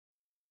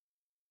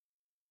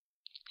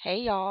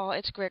Hey y'all,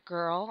 it's Grit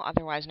Girl,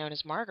 otherwise known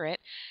as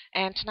Margaret,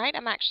 and tonight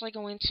I'm actually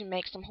going to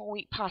make some whole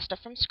wheat pasta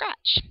from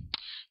scratch.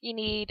 You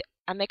need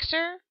a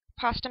mixer,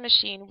 pasta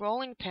machine,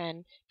 rolling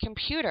pin,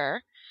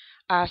 computer,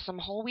 some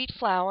whole wheat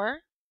flour,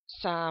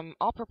 some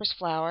all-purpose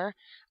flour,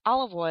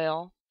 olive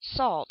oil,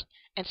 salt,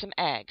 and some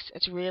eggs.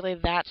 It's really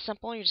that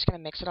simple. You're just going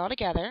to mix it all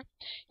together.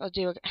 You'll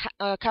do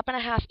a cup and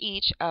a half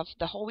each of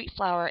the whole wheat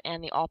flour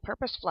and the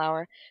all-purpose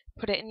flour.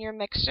 Put it in your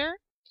mixer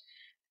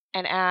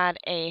and add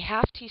a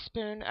half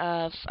teaspoon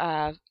of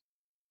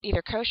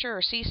either kosher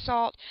or sea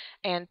salt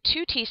and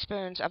 2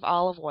 teaspoons of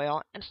olive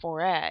oil and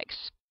 4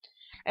 eggs.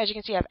 As you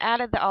can see, I've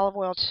added the olive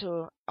oil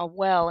to a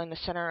well in the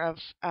center of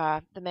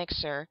the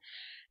mixer,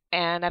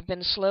 and I've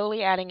been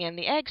slowly adding in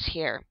the eggs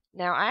here.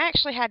 Now, I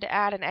actually had to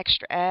add an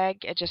extra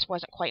egg. It just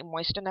wasn't quite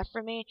moist enough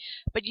for me,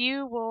 but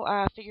you will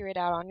figure it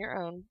out on your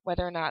own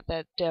whether or not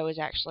the dough is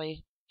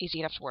actually easy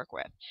enough to work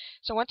with.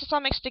 So once it's all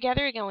mixed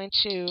together, you're going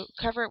to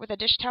cover it with a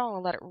dish towel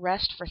and let it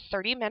rest for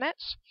 30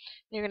 minutes.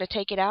 You're going to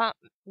take it out,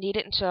 knead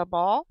it into a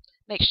ball,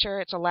 make sure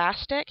it's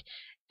elastic,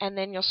 and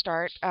then you'll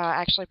start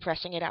actually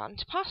pressing it out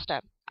into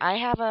pasta. I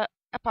have a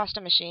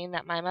pasta machine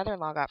that my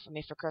mother-in-law got for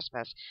me for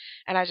Christmas,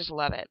 and I just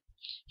love it.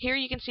 Here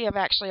you can see I've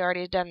actually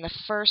already done the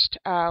first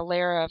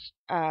layer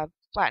of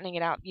flattening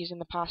it out using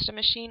the pasta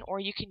machine, or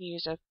you can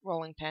use a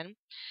rolling pin.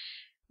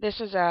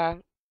 This is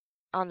on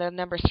the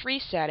number 3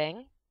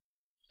 setting,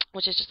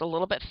 which is just a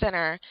little bit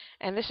thinner,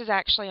 and this is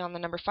actually on the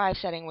number 5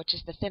 setting, which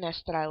is the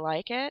thinnest that I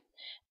like it.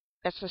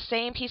 That's the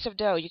same piece of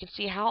dough. You can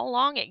see how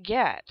long it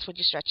gets when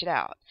you stretch it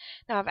out.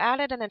 Now I've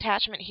added an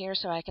attachment here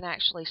so I can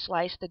actually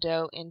slice the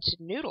dough into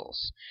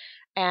noodles,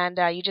 and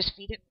you just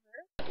feed it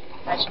through.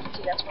 As you can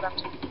see, that's what I'm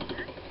doing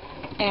here,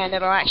 and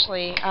it'll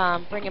actually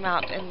bring them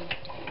out, and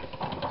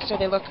so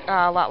they look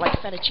a lot like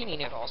fettuccine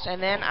noodles.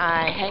 And then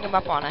I hang them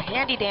up on a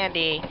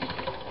handy-dandy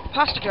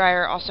pasta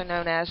dryer, also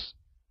known as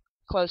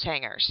clothes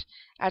hangers.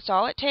 That's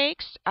all it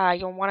takes.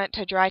 You'll want it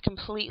to dry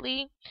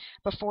completely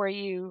before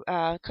you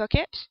cook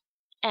it.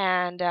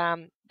 And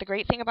the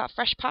great thing about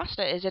fresh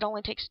pasta is it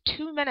only takes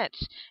 2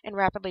 minutes in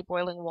rapidly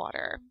boiling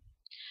water.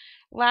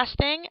 Last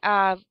thing,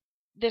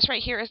 this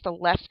right here is the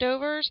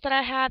leftovers that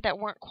I had that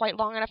weren't quite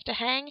long enough to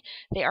hang.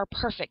 They are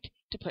perfect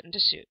to put into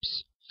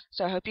soups.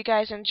 So I hope you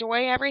guys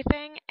enjoy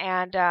everything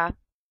and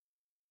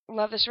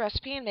love this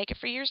recipe and make it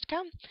for years to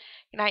come.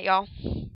 Good night, y'all.